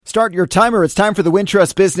Start your timer. It's time for the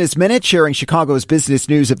Wintrust Business Minute, sharing Chicago's business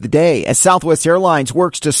news of the day. As Southwest Airlines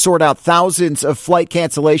works to sort out thousands of flight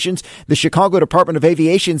cancellations, the Chicago Department of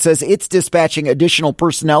Aviation says it's dispatching additional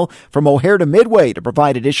personnel from O'Hare to Midway to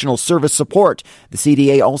provide additional service support. The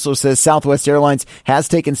CDA also says Southwest Airlines has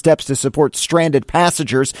taken steps to support stranded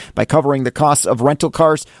passengers by covering the costs of rental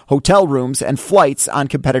cars, hotel rooms, and flights on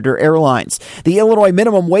competitor airlines. The Illinois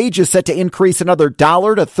minimum wage is set to increase another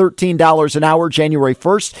 $1 to $13 an hour January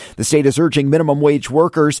 1st. The state is urging minimum wage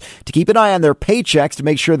workers to keep an eye on their paychecks to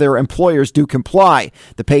make sure their employers do comply.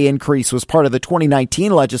 The pay increase was part of the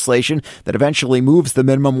 2019 legislation that eventually moves the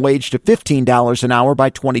minimum wage to $15 an hour by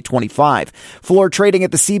 2025. Floor trading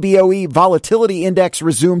at the CBOE Volatility Index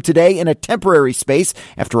resumed today in a temporary space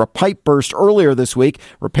after a pipe burst earlier this week.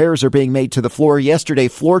 Repairs are being made to the floor. Yesterday,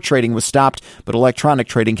 floor trading was stopped, but electronic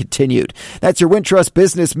trading continued. That's your Wintrust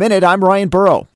Business Minute. I'm Ryan Burrow.